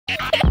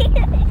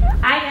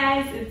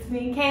guys, it's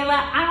me,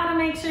 Kayla. I want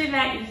to make sure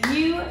that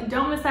you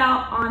don't miss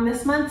out on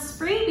this month's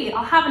freebie.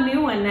 I'll have a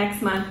new one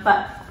next month,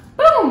 but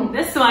boom,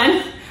 this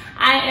one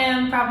I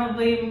am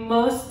probably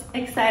most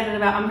excited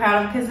about. I'm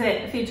proud of because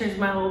it features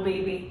my little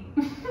baby.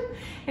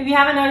 If you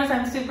haven't noticed,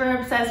 I'm super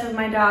obsessed with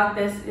my dog.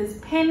 This is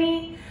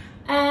Penny,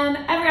 and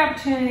every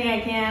opportunity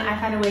I can, I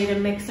find a way to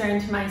mix her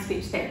into my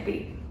speech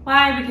therapy.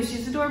 Why? Because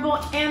she's adorable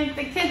and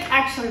the kids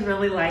actually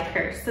really like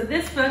her. So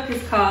this book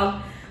is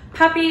called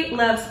Puppy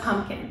Loves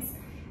Pumpkins.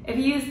 If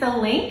you use the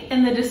link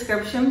in the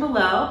description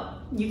below,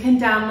 you can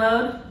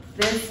download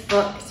this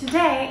book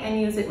today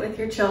and use it with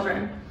your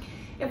children.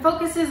 It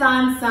focuses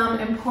on some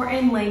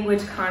important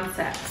language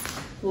concepts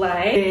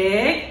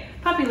like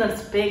puppy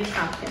loves big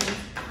pumpkins,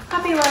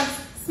 puppy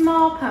loves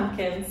small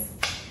pumpkins.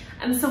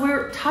 And so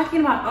we're talking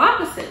about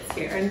opposites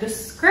here and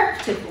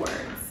descriptive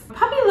words.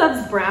 Puppy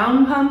loves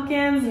brown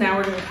pumpkins, now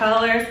we're doing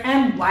colors,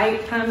 and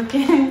white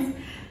pumpkins.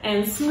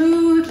 And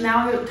smooth,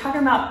 now we're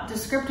talking about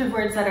descriptive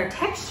words that are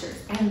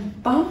textures,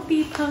 and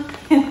bumpy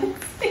pumpkins,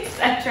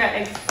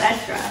 etc.,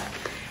 etc.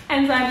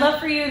 And so I'd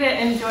love for you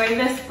to enjoy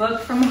this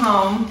book from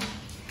home.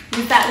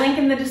 Use that link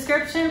in the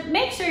description.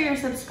 Make sure you're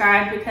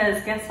subscribed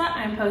because guess what?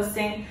 I'm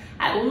posting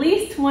at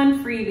least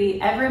one freebie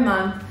every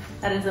month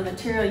that is a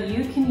material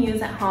you can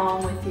use at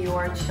home with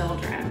your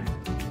children.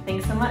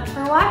 Thanks so much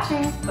for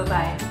watching.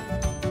 Bye-bye.